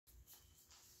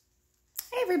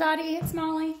everybody, it's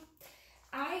Molly.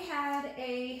 I had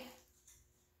a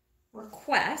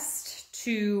request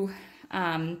to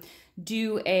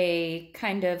do a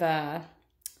kind of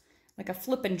like a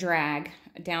flip and drag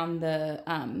down the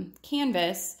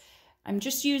canvas. I'm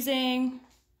just using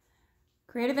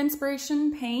Creative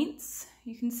Inspiration paints.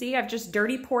 You can see I've just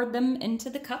dirty poured them into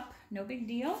the cup, no big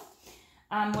deal.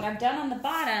 What I've done on the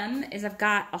bottom is I've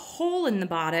got a hole in the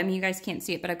bottom. You guys can't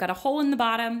see it, but I've got a hole in the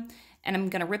bottom, and I'm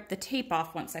gonna rip the tape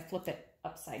off once I flip it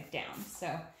upside down. So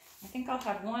I think I'll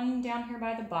have one down here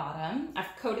by the bottom.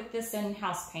 I've coated this in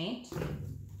house paint.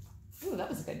 Ooh, that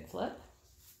was a good flip.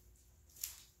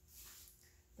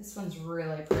 This one's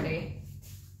really pretty.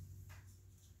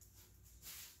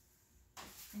 I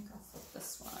think I'll flip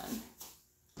this one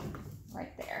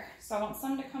right there. So I want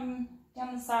some to come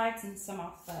down the sides and some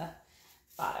off the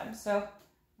bottom. So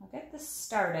I'll get this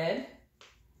started,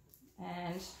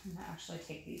 and I'm gonna actually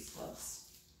take these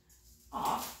gloves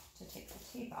off to take the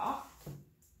tape off.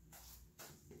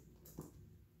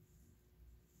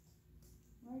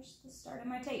 Where's the start of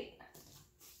my tape?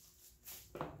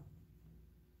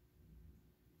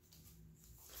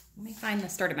 Let me find the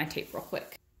start of my tape real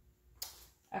quick.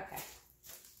 Okay,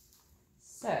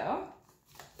 so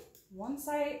once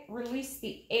I release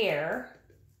the air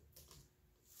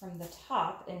from the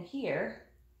top in here,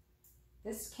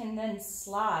 this can then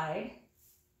slide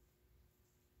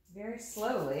very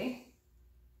slowly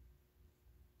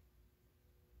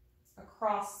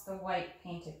across the white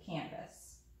painted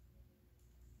canvas.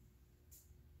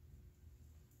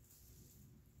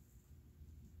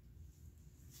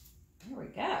 There we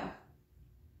go.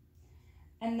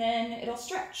 And then it'll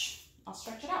stretch. I'll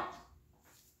stretch it out.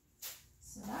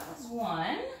 So that was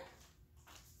one.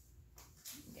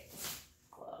 Get this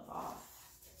glove off.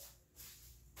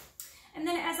 And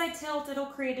then as I tilt, it'll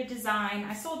create a design.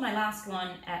 I sold my last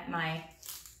one at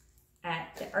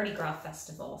the Artistry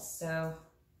festival, so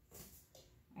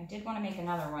I did want to make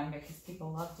another one because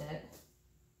people loved it.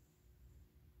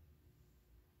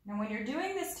 Now when you're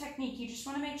doing this technique, you just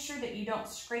want to make sure that you don't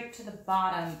scrape to the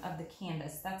bottom of the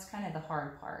canvas. That's kind of the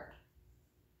hard part.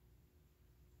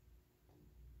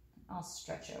 I'll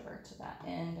stretch over to that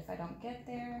end. If I don't get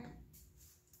there,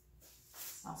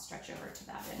 I'll stretch over to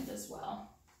that end as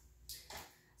well.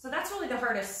 So that's really the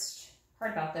hardest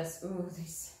part about this. Ooh,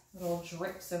 these little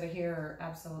drips over here are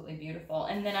absolutely beautiful.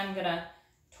 And then I'm gonna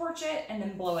torch it and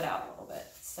then blow it out a little bit.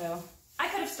 So I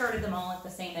could have started them all at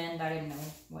the same end. I didn't know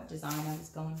what design I was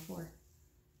going for.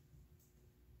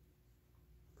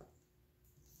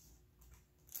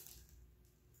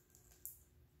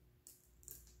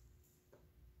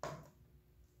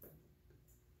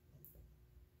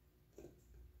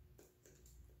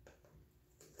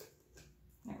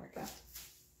 There we go.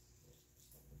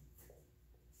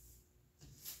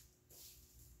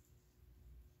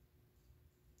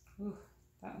 Ooh,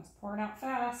 that one's pouring out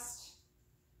fast.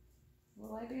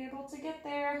 Will I be able to get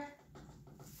there?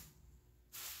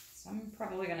 So I'm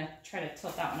probably gonna try to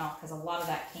tilt that one off because a lot of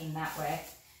that came that way.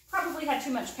 Probably had too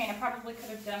much paint. I probably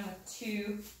could have done with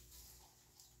 2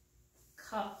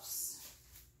 cups.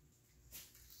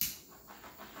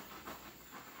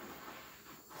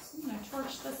 So I'm gonna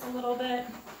torch this a little bit.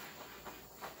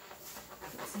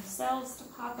 Get some cells to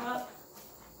pop up.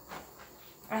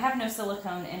 I have no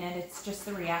silicone in it. It's just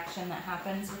the reaction that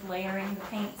happens with layering the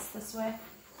paints this way.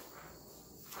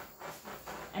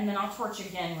 And then I'll torch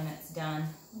again when it's done.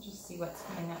 We'll just see what's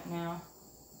coming up now.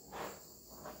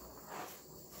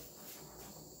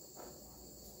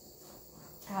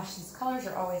 Gosh, these colors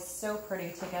are always so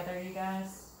pretty together, you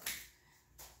guys.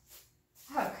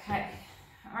 Okay,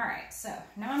 all right, so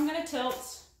now I'm gonna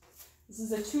tilt. This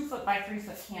is a 2 foot by 3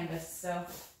 foot canvas, so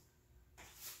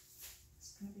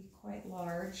it's gonna be quite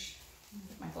large. Let me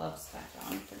get my gloves back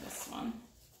on for this one.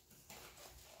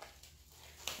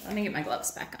 Let me get my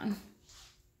gloves back on.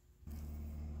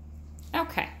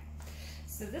 Okay,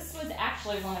 so this was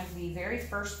actually one of the very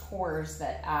first pours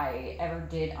that I ever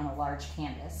did on a large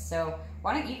canvas. So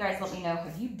why don't you guys let me know,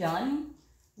 have you done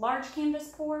large canvas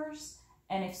pours?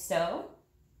 And if so,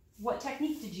 what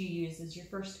technique did you use as your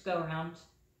first go around?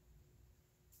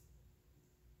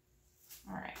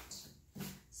 All right,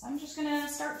 so I'm just gonna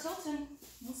start tilting.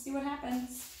 We'll see what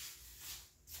happens.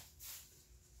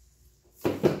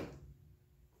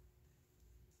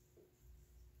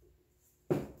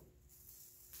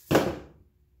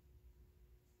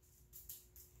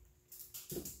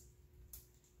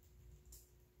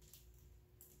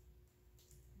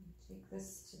 Take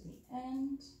this to the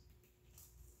end,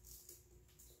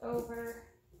 over.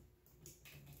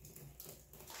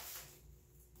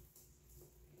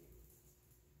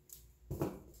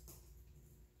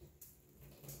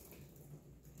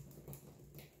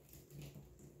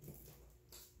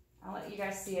 let you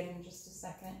guys see it in just a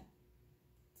second.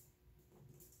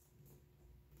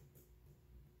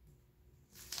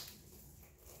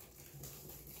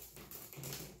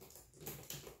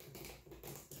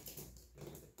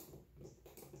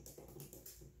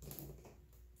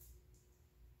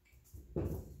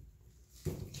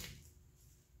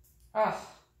 Oh,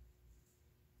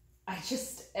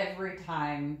 every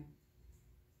time,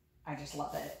 I just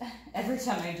love it. Every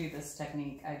time I do this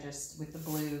technique, with the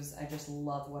blues, I just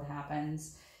love what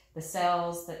happens. The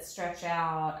cells that stretch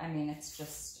out, I mean, it's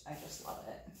just, I just love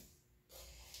it.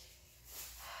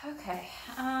 Okay,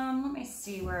 let me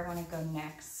see where I want to go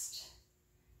next.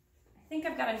 I think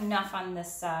I've got enough on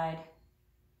this side.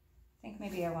 I think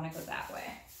maybe I want to go that way.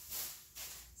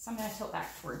 So I'm going to tilt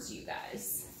back towards you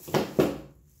guys.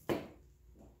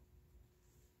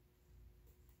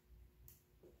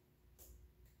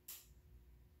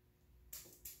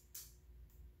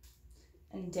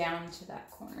 And down to that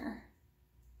corner.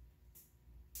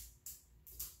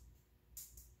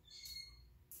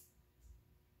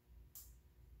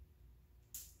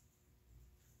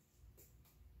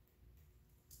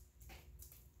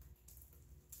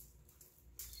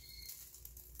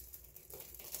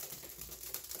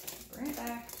 Bring it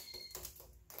back.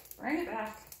 Bring it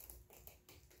back.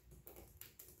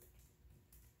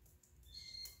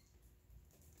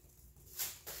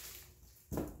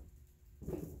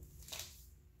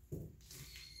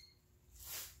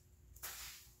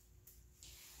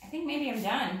 I think maybe I'm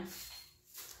done.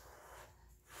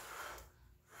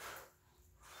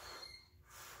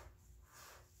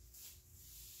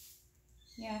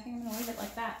 Yeah, I think I'm gonna leave it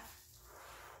like that.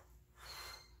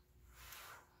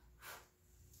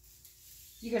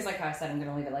 You guys like how I said I'm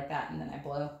gonna leave it like that and then I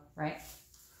blow, right?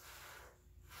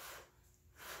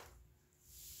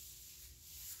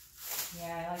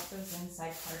 Yeah, I like those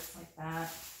inside parts like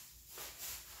that.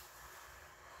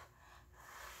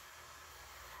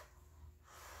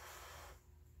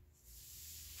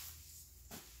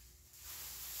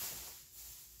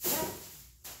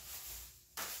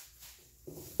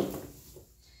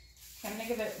 I'm gonna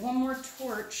give it one more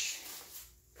torch.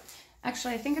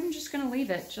 Actually, I think I'm just gonna leave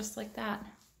it just like that.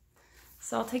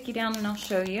 So I'll take you down and I'll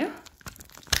show you.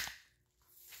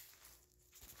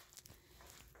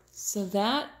 So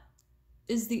that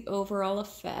is the overall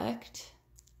effect.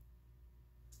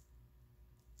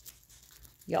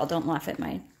 Y'all don't laugh at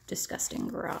my disgusting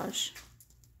garage.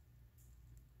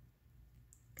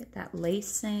 Get that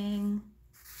lacing.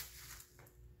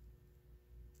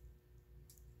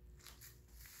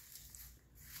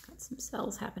 Some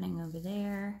cells happening over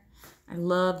there. I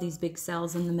love these big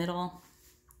cells in the middle.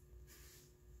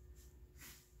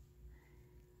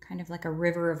 Kind of like a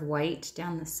river of white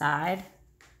down the side.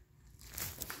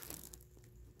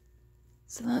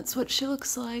 So that's what she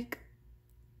looks like.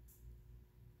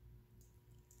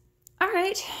 All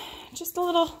right, just a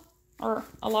little, or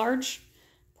a large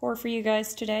pour for you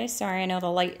guys today. Sorry, I know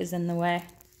the light is in the way.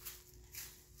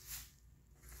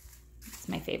 It's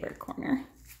my favorite corner.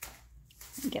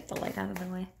 Get the light out of the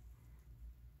way.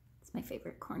 It's my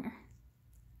favorite corner.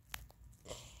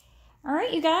 All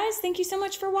right, you guys, thank you so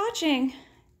much for watching.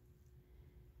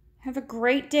 Have a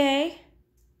great day.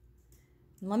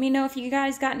 Let me know if you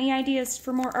guys got any ideas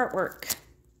for more artwork.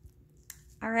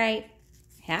 All right,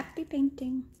 happy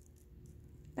painting.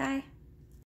 Bye.